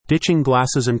Ditching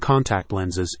glasses and contact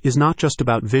lenses is not just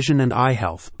about vision and eye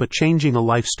health, but changing a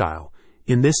lifestyle.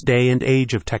 In this day and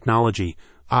age of technology,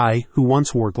 I, who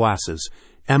once wore glasses,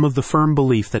 am of the firm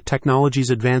belief that technology's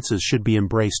advances should be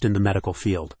embraced in the medical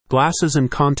field. Glasses and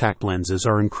contact lenses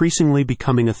are increasingly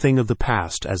becoming a thing of the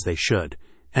past, as they should,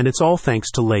 and it's all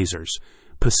thanks to lasers.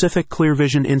 Pacific Clear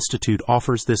Vision Institute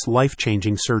offers this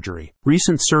life-changing surgery.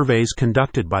 Recent surveys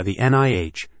conducted by the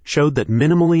NIH showed that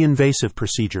minimally invasive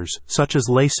procedures, such as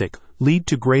LASIK, lead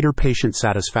to greater patient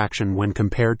satisfaction when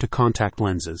compared to contact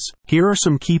lenses. Here are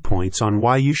some key points on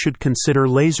why you should consider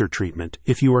laser treatment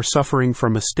if you are suffering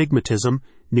from astigmatism,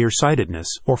 nearsightedness,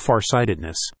 or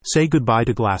farsightedness. Say goodbye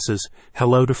to glasses,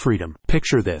 hello to freedom.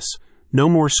 Picture this: no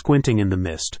more squinting in the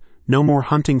mist, no more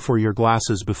hunting for your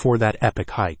glasses before that epic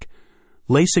hike.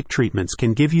 LASIK treatments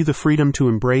can give you the freedom to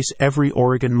embrace every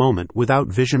Oregon moment without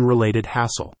vision-related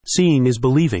hassle. Seeing is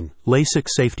believing. LASIK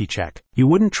Safety Check. You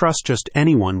wouldn't trust just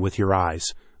anyone with your eyes.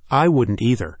 I wouldn't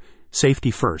either.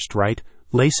 Safety first, right?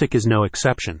 LASIK is no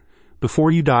exception.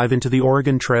 Before you dive into the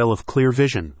Oregon Trail of clear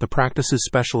vision, the practice's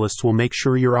specialists will make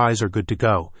sure your eyes are good to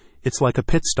go. It's like a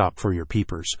pit stop for your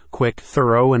peepers. Quick,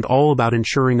 thorough, and all about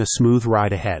ensuring a smooth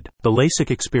ride ahead. The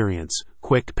LASIK experience.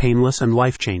 Quick, painless, and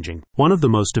life-changing. One of the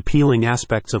most appealing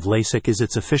aspects of LASIK is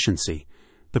its efficiency.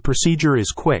 The procedure is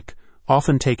quick,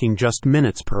 often taking just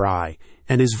minutes per eye,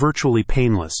 and is virtually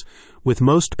painless, with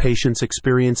most patients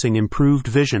experiencing improved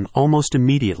vision almost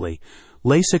immediately.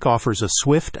 LASIK offers a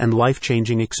swift and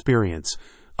life-changing experience,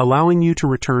 allowing you to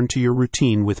return to your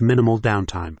routine with minimal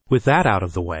downtime. With that out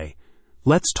of the way,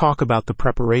 let's talk about the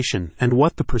preparation and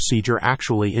what the procedure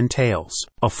actually entails.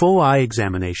 A full eye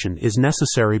examination is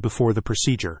necessary before the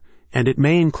procedure, and it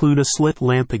may include a slit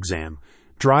lamp exam,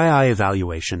 dry eye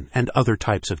evaluation, and other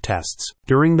types of tests.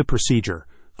 During the procedure,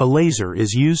 a laser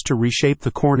is used to reshape the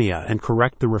cornea and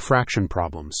correct the refraction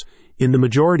problems. In the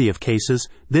majority of cases,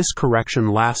 this correction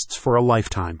lasts for a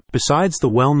lifetime. Besides the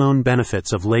well-known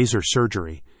benefits of laser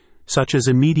surgery, such as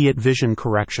immediate vision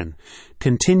correction,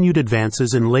 continued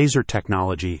advances in laser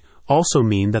technology also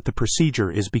mean that the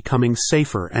procedure is becoming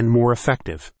safer and more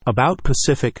effective. About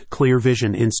Pacific Clear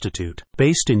Vision Institute.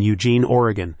 Based in Eugene,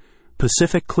 Oregon,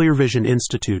 Pacific Clear Vision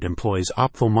Institute employs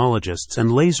ophthalmologists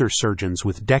and laser surgeons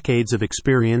with decades of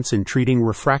experience in treating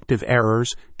refractive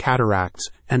errors, cataracts,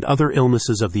 and other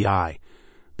illnesses of the eye.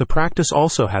 The practice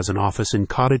also has an office in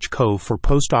Cottage Cove for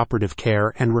post-operative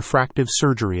care and refractive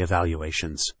surgery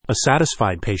evaluations. A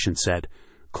satisfied patient said,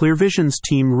 "Clear Vision's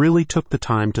team really took the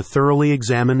time to thoroughly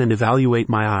examine and evaluate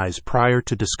my eyes prior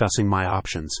to discussing my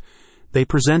options. They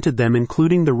presented them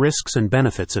including the risks and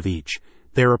benefits of each.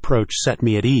 Their approach set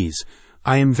me at ease.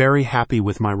 I am very happy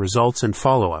with my results and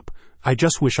follow-up. I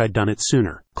just wish I'd done it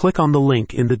sooner." Click on the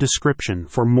link in the description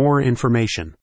for more information.